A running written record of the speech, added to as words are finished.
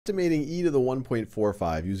Estimating e to the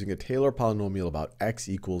 1.45 using a Taylor polynomial about x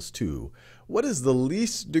equals 2, what is the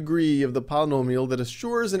least degree of the polynomial that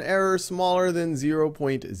assures an error smaller than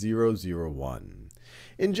 0.001?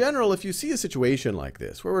 In general, if you see a situation like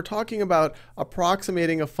this, where we're talking about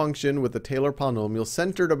approximating a function with a Taylor polynomial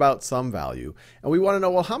centered about some value, and we want to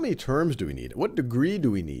know, well, how many terms do we need? What degree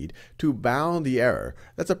do we need to bound the error?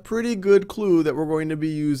 That's a pretty good clue that we're going to be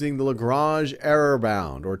using the Lagrange error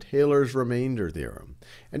bound, or Taylor's remainder theorem.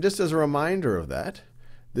 And just as a reminder of that,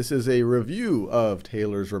 this is a review of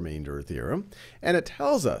Taylor's remainder theorem, and it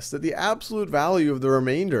tells us that the absolute value of the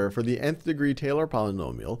remainder for the nth degree Taylor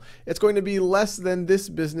polynomial, it's going to be less than this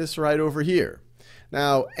business right over here.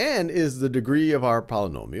 Now, n is the degree of our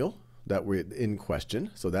polynomial that we're in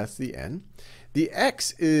question, so that's the n. The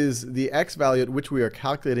x is the x value at which we are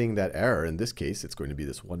calculating that error. In this case, it's going to be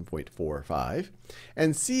this 1.45.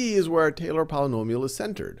 And c is where our Taylor polynomial is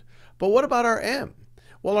centered. But what about our m?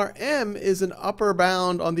 Well, our m is an upper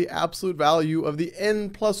bound on the absolute value of the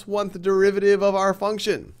n plus 1th derivative of our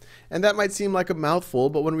function. And that might seem like a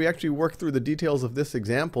mouthful, but when we actually work through the details of this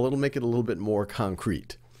example, it'll make it a little bit more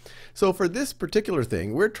concrete. So for this particular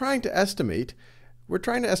thing, we're trying to estimate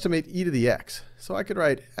e to the x. So I could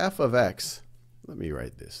write f of x. Let me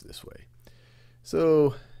write this way.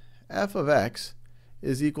 So f of x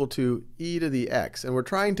is equal to e to the x. And we're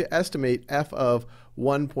trying to estimate f of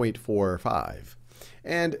 1.45.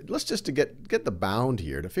 And let's just to get the bound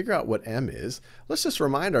here, to figure out what m is, let's just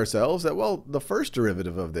remind ourselves that, well, the first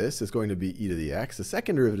derivative of this is going to be e to the x. The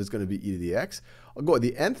second derivative is going to be e to the x.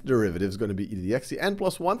 The nth derivative is going to be e to the x. The n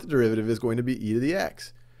plus 1th derivative is going to be e to the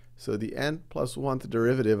x. So the n plus 1th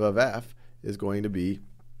derivative of f is going to be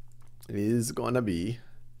e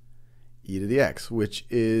to the x, which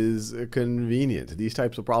is convenient. These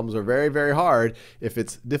types of problems are very, very hard if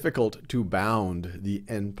it's difficult to bound the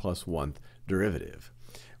n plus 1th derivative.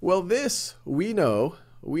 Well, this, we know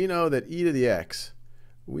that e to the x,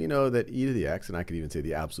 and I could even say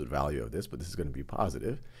the absolute value of this, but this is going to be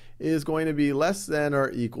positive, is going to be less than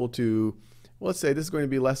or equal to, let's say this is going to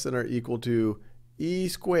be less than or equal to e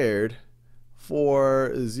squared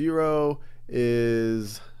for 0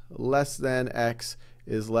 is less than x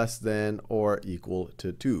is less than or equal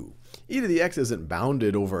to 2. E to the x isn't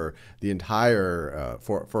bounded over the entire,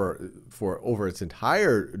 over its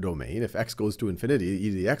entire domain. If x goes to infinity, e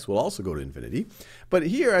to the x will also go to infinity. But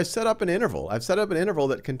here I've set up an interval. I've set up an interval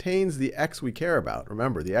that contains the x we care about.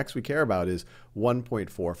 Remember, the x we care about is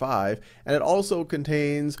 1.45, and it also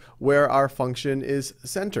contains where our function is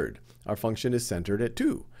centered. Our function is centered at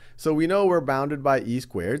 2. So we know we're bounded by e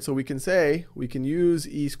squared, so we can say we can use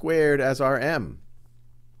e squared as our m.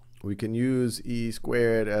 We can use e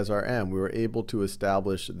squared as our m. We were able to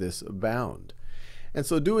establish this bound. And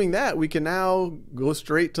so doing that, we can now go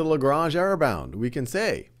straight to Lagrange error bound. We can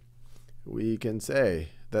say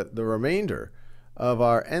that the remainder of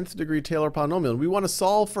our nth degree Taylor polynomial, and we want to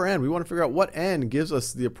solve for n. We want to figure out what n gives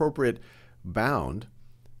us the appropriate bound,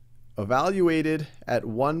 evaluated at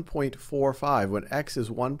 1.45, when x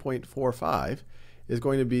is 1.45, is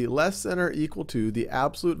going to be less than or equal to the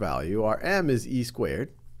absolute value. Our m is e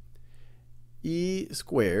squared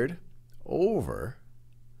over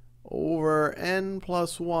n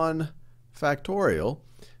plus 1 factorial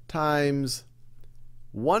times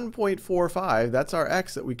 1.45, that's our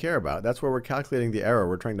x that we care about. That's where we're calculating the error.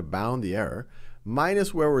 We're trying to bound the error,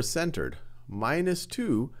 minus where we're centered, minus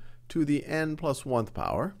 2 to the n plus 1th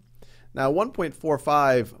power. Now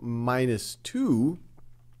 1.45 minus 2,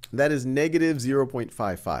 that is negative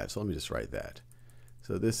 0.55. So let me just write that.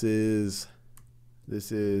 So this is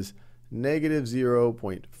negative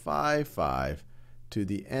 0.55 to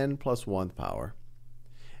the n plus 1th power.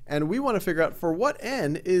 And we want to figure out for what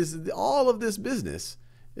n is all of this business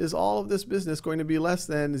going to be less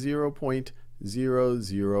than 0.001.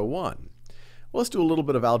 Well, let's do a little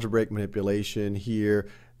bit of algebraic manipulation here.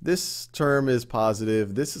 This term is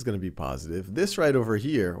positive. This is going to be positive. This right over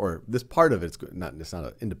here, or this part of it's not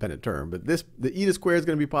an independent term, but the e to square is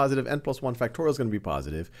going to be positive. N plus 1 factorial is going to be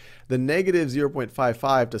positive. The negative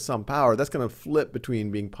 0.55 to some power, that's going to flip between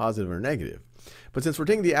being positive or negative. But since we're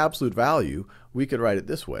taking the absolute value, we could write it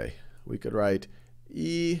this way. We could write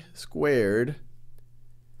e squared,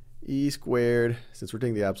 since we're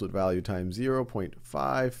taking the absolute value, times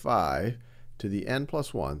 0.55 to the n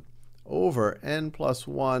plus 1 over n plus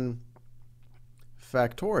 1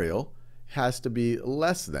 factorial has to be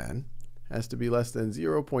less than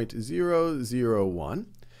 0.001.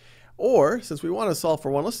 Or since we want to solve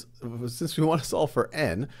for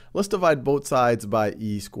n, let's divide both sides by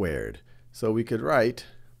e squared. So we could write,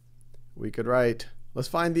 let's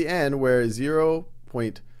find the n where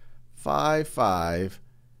 0.55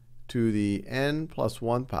 to the n plus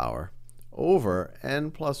 1 power over n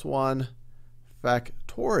plus 1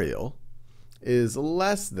 factorial is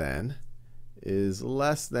less than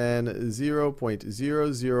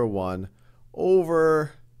 0.001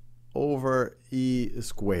 over e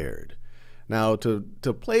squared. Now, to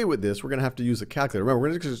play with this, we're going to have to use a calculator.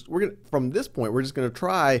 Remember, from this point, we're just going to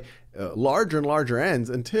try larger and larger n's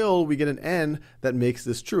until we get an n that makes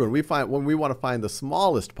this true. And when we want to find the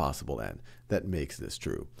smallest possible n that makes this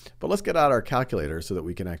true. But let's get out our calculator so that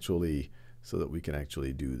we can actually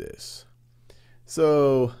do this.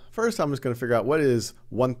 So first, I'm just going to figure out what is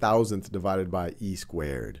 1,000th divided by e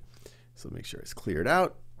squared. So make sure it's cleared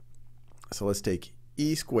out. So let's take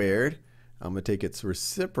e squared. I'm going to take its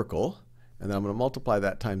reciprocal, and then I'm going to multiply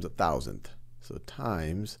that times 1,000th. So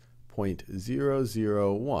times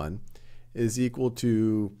 0.001 is equal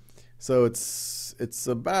to, so it's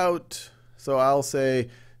about, so I'll say,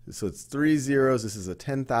 so it's 3 zeros. This is a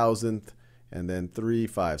 10,000th, and then 3,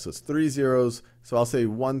 5. So it's 3 zeros. So I'll say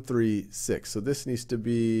 136. So this needs to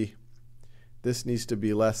be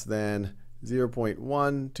less than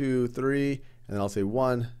 0.123, and then I'll say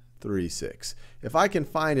 136. If I can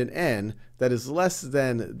find an n that is less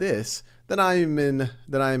than this, then I am in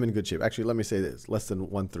good shape. Actually, let me say this: less than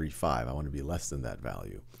 135. I want to be less than that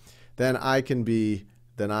value. Then I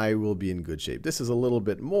will be in good shape. This is a little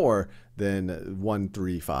bit more than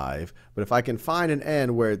 135, but if I can find an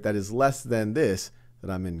n where that is less than this, then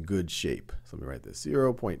I'm in good shape. So let me write this: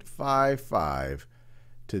 0.55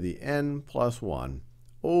 to the n plus 1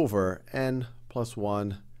 over n plus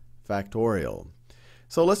 1 factorial.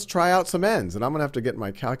 So let's try out some n's, and I'm going to have to get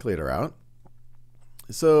my calculator out.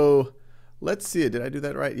 So let's see, did I do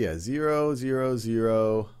that right? Yeah,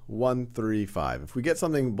 0.00135. If we get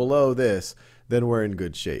something below this, then we're in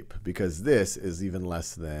good shape, because this is even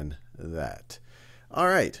less than that. All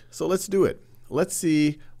right, so let's do it. Let's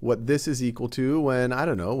see what this is equal to when, I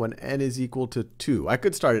don't know, when n is equal to 2. I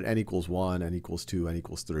could start at n equals 1, n equals 2, n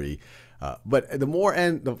equals 3. But the more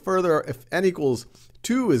n, the further, if n equals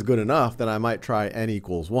 2 is good enough, then I might try n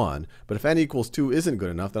equals 1. But if n equals 2 isn't good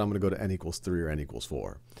enough, then I'm going to go to n equals 3 or n equals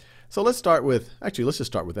 4. So let's start with, actually, let's just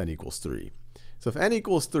start with n equals 3. So if n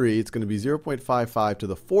equals 3, it's going to be 0.55 to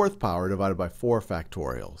the 4th power divided by 4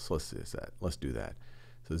 factorial. So let's do that.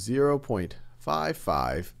 So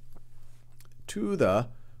 0.55 to the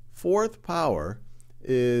 4th power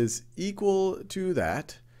is equal to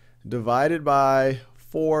that divided by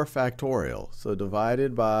 4 factorial. So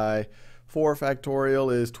divided by 4 factorial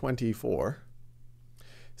is 24.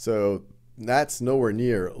 So that's nowhere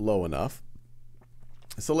near low enough.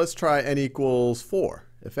 So let's try n equals 4.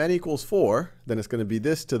 If n equals 4, then it's going to be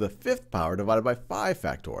this to the 5th power divided by 5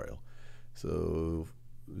 factorial. So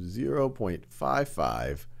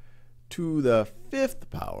 0.55 to the 5th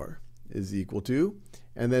power is equal to,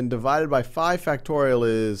 and then divided by 5 factorial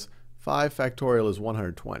is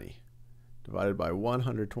 120. Divided by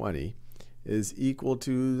 120 is equal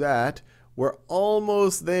to that. We're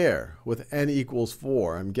almost there with n equals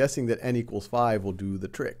 4. I'm guessing that n equals 5 will do the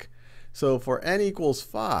trick. So for n equals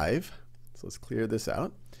 5, so let's clear this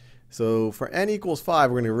out. So for n equals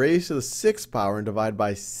 5, we're going to raise to the 6th power and divide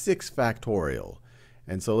by 6 factorial.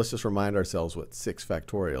 And so let's just remind ourselves what 6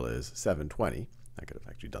 factorial is, 720. I could have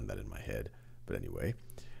actually done that in my head, but anyway.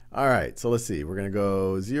 All right, so let's see. We're going to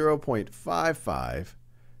go 0.55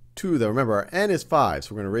 to the, remember our n is 5,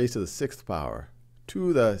 so we're going to raise to the 6th power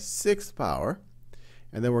to the 6th power,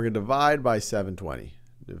 and then we're going to divide by 720.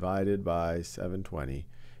 Divided by 720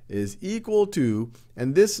 is equal to,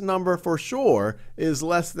 and this number for sure is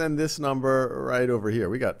less than this number right over here.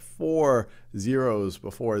 We got 4 zeros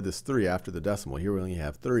before this 3 after the decimal. Here we only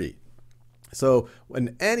have 3. So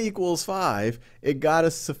when n equals 5, it got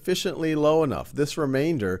us sufficiently low enough. This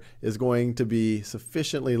remainder is going to be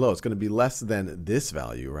sufficiently low. It's going to be less than this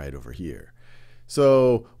value right over here.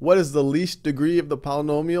 So what is the least degree of the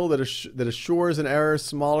polynomial that assures an error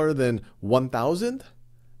smaller than 1,000?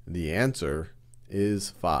 The answer is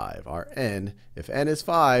 5. Our n, if n is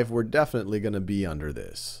 5, we're definitely going to be under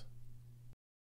this.